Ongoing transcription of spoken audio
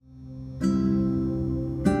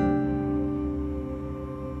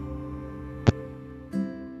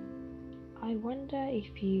wonder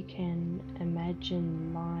if you can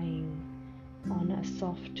imagine lying on a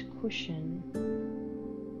soft cushion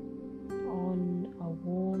on a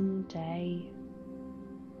warm day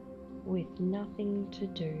with nothing to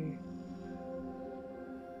do,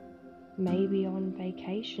 maybe on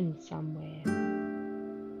vacation somewhere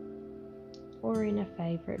or in a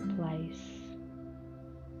favourite place,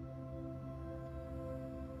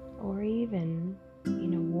 or even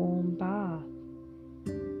in a warm bath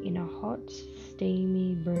in a hot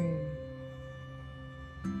steamy room.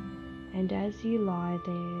 And as you lie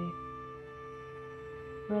there,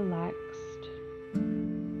 relaxed,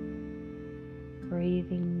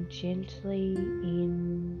 breathing gently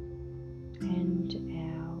in and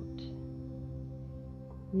out,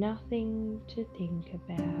 nothing to think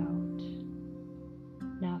about,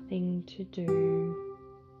 nothing to do,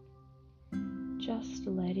 just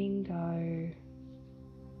letting go.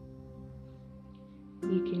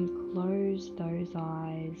 You can close those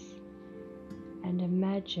eyes and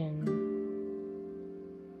imagine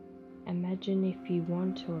if you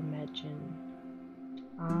want to imagine,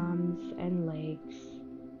 arms and legs,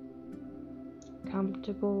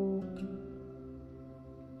 comfortable,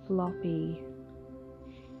 floppy,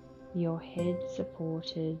 your head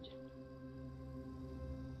supported,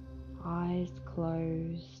 eyes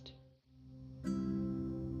closed,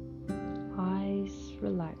 eyes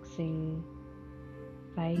relaxing,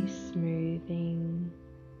 face smoothing,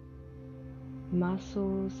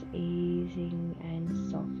 muscles easing and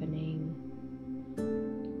softening,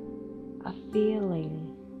 a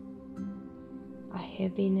feeling, a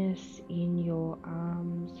heaviness in your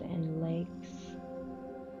arms and legs,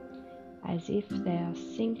 as if they are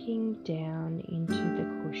sinking down into the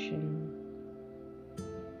cushion,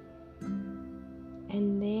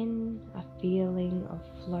 and then a feeling of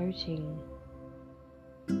floating,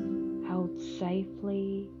 held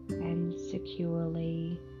safely and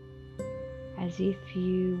securely, as if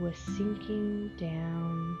you were sinking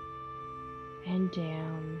down and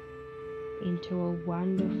down into a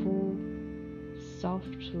wonderful,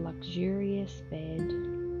 soft, luxurious bed,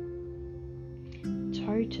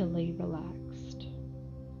 totally relaxed,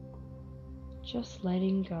 just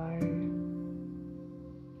letting go,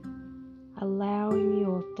 allowing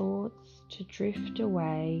your thoughts to drift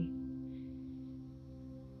away,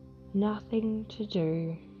 nothing to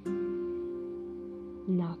do,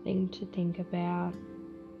 nothing to think about,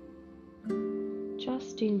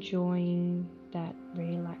 just enjoying that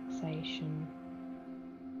relaxation.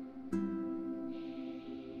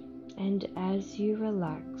 And as you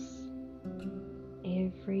relax,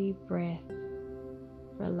 every breath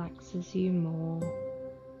relaxes you more,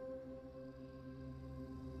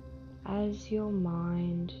 as your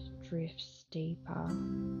mind drifts deeper,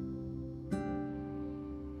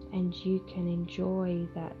 and you can enjoy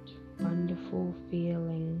that wonderful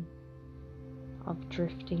feeling of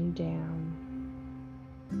drifting down.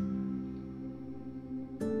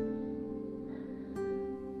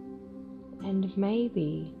 And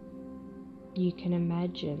maybe you can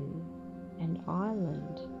imagine an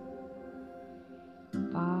island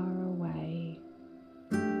far away,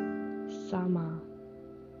 summer,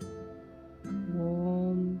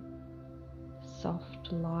 warm,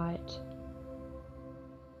 soft light,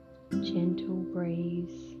 gentle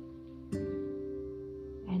breeze,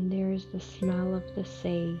 and there is the smell of the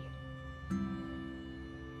sea,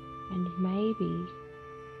 and maybe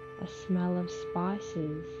a smell of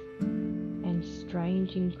spices and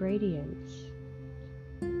strange ingredients,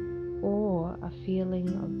 or a feeling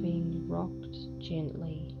of being rocked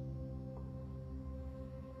gently,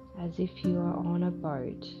 as if you are on a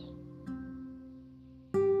boat,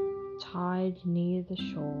 tied near the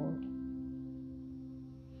shore,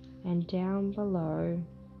 and down below,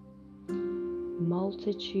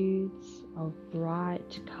 multitudes of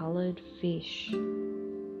bright coloured fish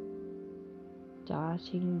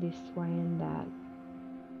darting this way and that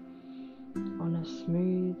on a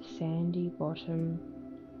smooth sandy bottom.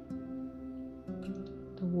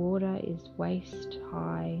 The water is waist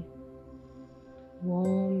high,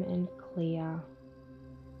 warm and clear,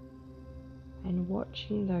 and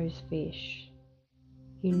watching those fish,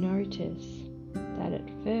 you notice that at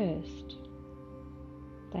first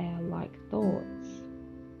they are like thoughts,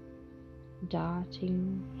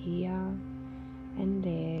 darting here and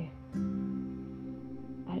there,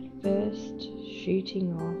 at first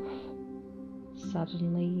shooting off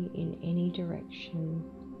suddenly in any direction.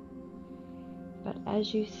 But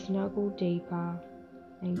as you snuggle deeper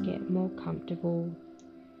and get more comfortable,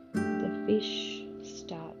 the fish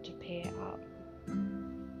start to pair up,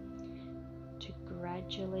 to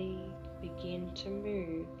gradually begin to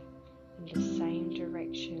move in the same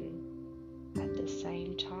direction, at the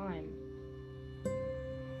same time.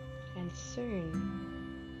 And soon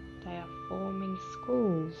they are forming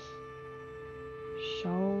schools,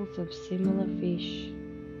 shoals of similar fish.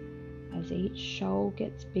 As each shoal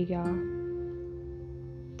gets bigger,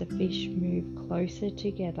 the fish move closer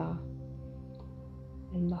together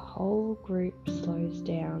and the whole group slows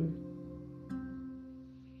down.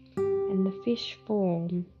 And the fish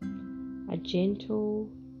form a gentle,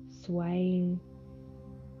 swaying,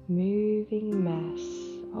 moving mass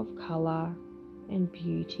of colour and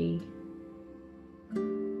beauty,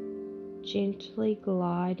 gently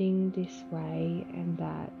gliding this way and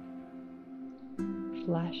that,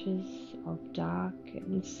 flashes of dark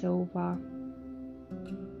and silver,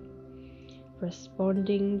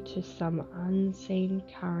 responding to some unseen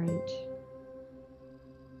current,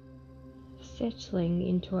 settling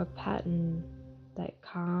into a pattern that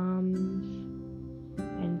calms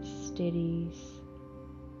and steadies.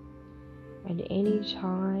 And any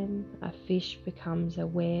time a fish becomes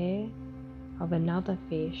aware of another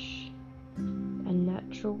fish, a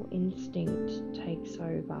natural instinct takes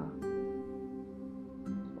over.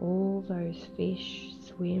 All those fish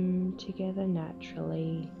swim together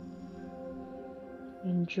naturally,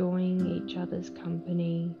 enjoying each other's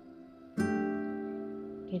company,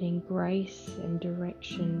 getting grace and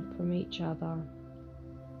direction from each other,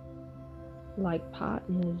 like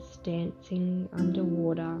partners dancing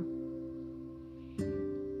underwater.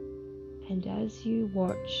 And as you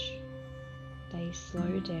watch, they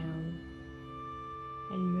slow down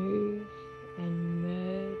and move and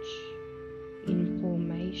merge in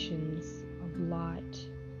formations of light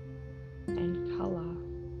and colour,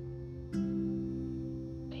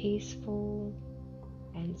 peaceful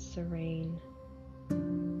and serene.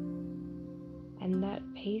 And that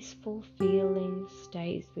peaceful feeling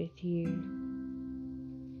stays with you,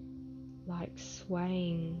 like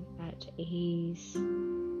swaying at ease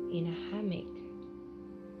in a hammock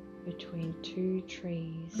between two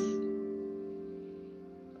trees,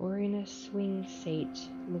 or in a swing seat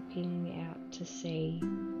looking out to sea.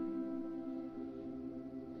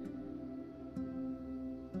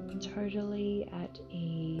 Totally at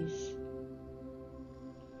ease.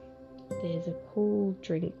 There's a cool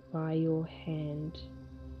drink by your hand,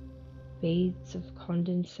 beads of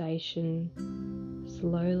condensation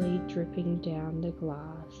slowly dripping down the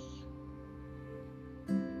glass.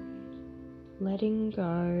 Letting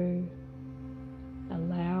go,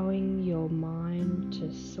 allowing your mind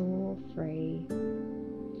to soar free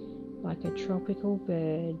like a tropical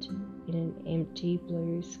bird in an empty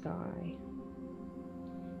blue sky.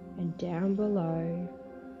 And down below,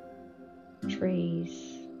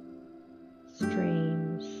 trees,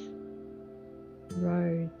 streams,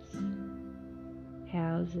 roads,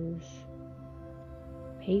 houses,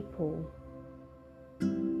 people,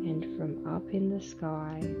 and from up in the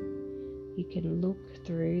sky, you can look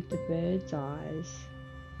through the bird's eyes.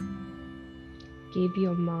 Give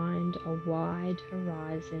your mind a wide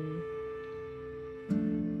horizon,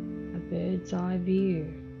 a bird's eye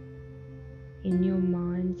view in your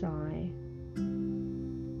mind's eye.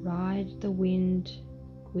 Ride the wind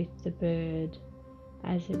with the bird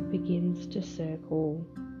as it begins to circle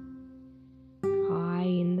high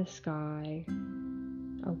in the sky,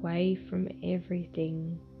 away from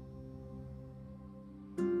everything.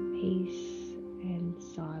 Peace and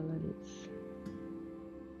silence.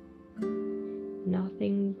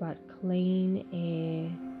 Nothing but clean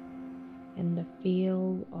air and the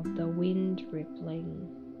feel of the wind rippling.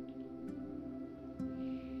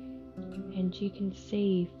 And you can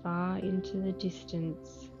see far into the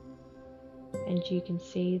distance, and you can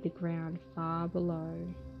see the ground far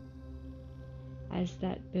below as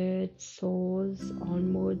that bird soars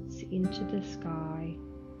onwards into the sky,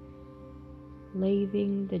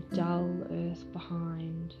 leaving the dull earth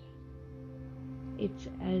behind. It's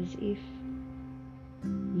as if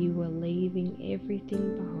you were leaving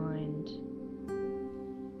everything behind,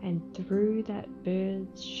 and through that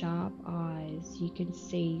bird's sharp eyes you can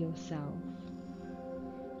see yourself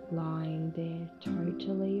lying there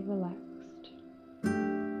totally relaxed.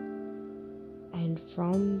 And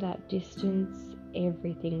from that distance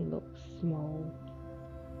everything looks small,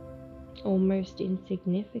 almost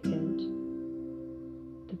insignificant.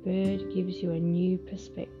 The bird gives you a new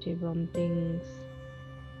perspective on things,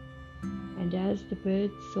 and as the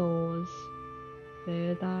bird soars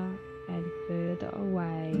further and further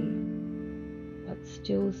away, but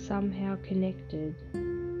still somehow connected,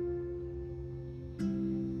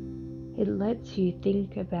 it lets you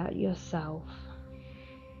think about yourself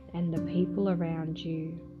and the people around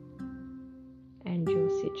you and your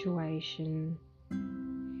situation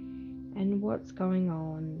and what's going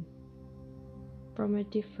on. from a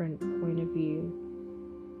different point of view.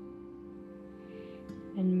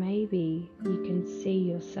 And maybe you can see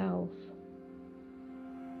yourself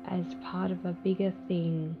as part of a bigger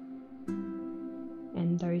thing,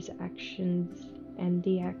 and those actions and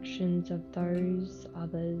the actions of those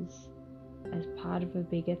others as part of a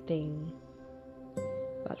bigger thing.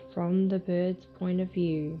 But from the bird's point of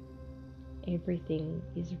view, everything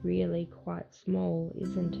is really quite small,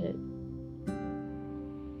 isn't it?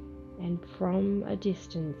 And from a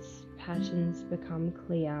distance, patterns become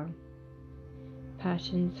clear.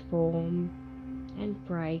 Patterns form and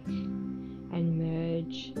break and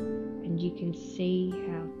merge, and you can see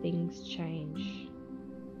how things change.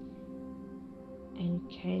 And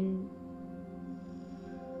can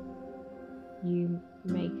you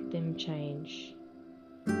make them change?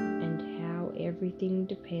 And how everything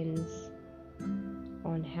depends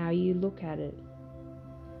on how you look at it.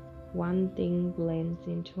 One thing blends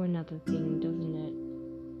into another thing, doesn't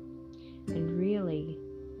it? And really,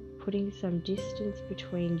 putting some distance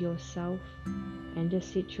between yourself and a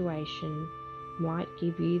situation might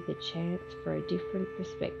give you the chance for a different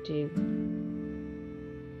perspective.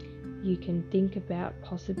 You can think about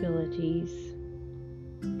possibilities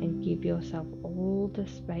and give yourself all the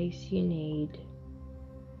space you need.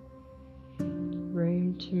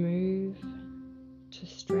 Room to move, to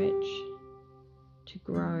stretch, to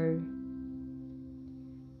grow,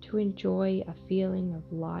 to enjoy a feeling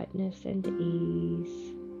of lightness and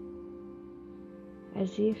ease,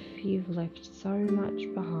 as if you've left so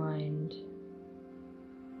much behind.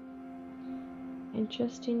 And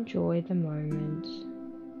just enjoy the moment,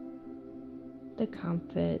 the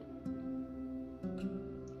comfort,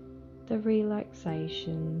 the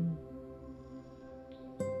relaxation,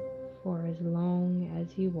 for as long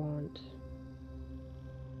as you want.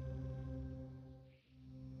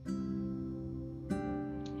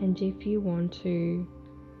 And if you want to,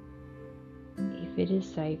 if it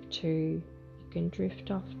is safe to, you can drift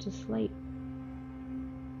off to sleep,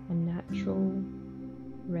 a natural,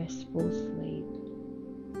 restful sleep,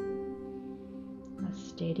 a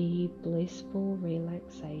steady, blissful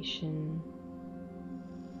relaxation,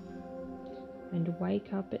 and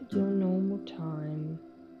wake up at your normal time.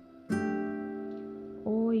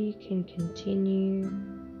 Or you can continue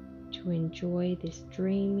to enjoy this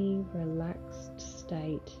dreamy, relaxed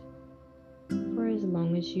state for as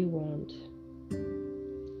long as you want,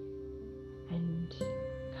 and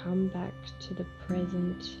come back to the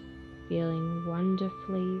present feeling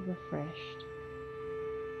wonderfully refreshed.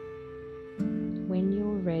 When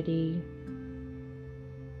you're ready,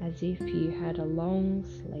 as if you had a long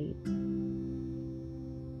sleep,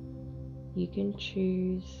 you can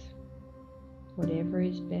choose whatever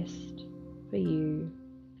is best for you,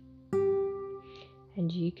 and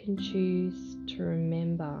you can choose to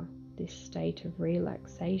remember this state of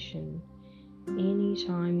relaxation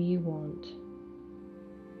anytime you want.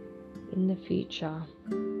 In the future,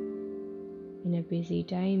 in a busy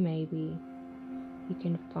day maybe, you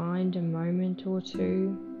can find a moment or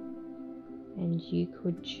two, and you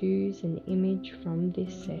could choose an image from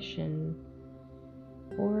this session,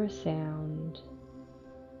 or a sound,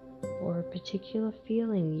 or a particular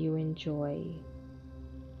feeling you enjoy.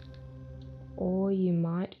 Or you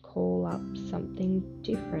might call up something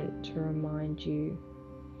different to remind you.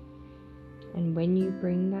 And when you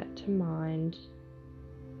bring that to mind,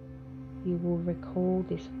 you will recall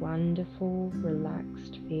this wonderful,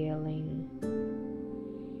 relaxed feeling.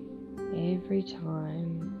 Every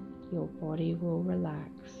time your body will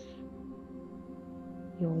relax,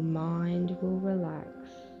 your mind will relax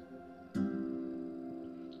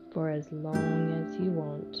for as long as you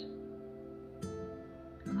want.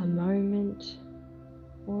 A moment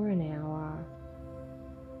or an hour,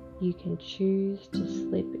 you can choose to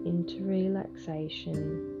slip into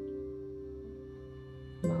relaxation,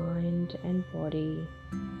 mind and body,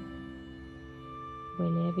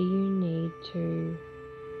 whenever you need to.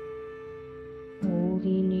 All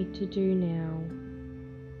you need to do now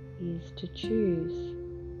is to choose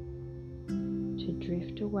to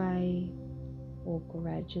drift away or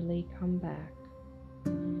gradually come back.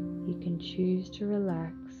 You can choose to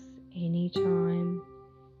relax anytime,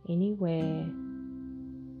 anywhere,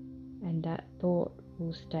 and that thought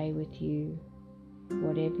will stay with you,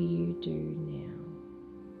 whatever you do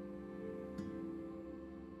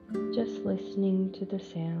now. Just listening to the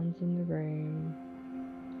sounds in the room,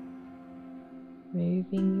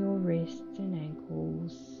 moving your wrists and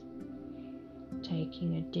ankles,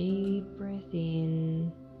 taking a deep breath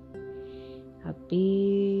in, a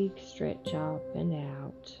big stretch up and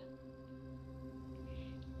out,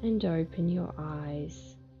 and open your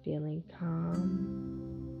eyes, feeling calm,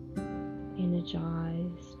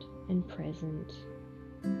 energized and present.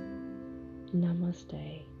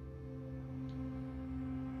 Namaste.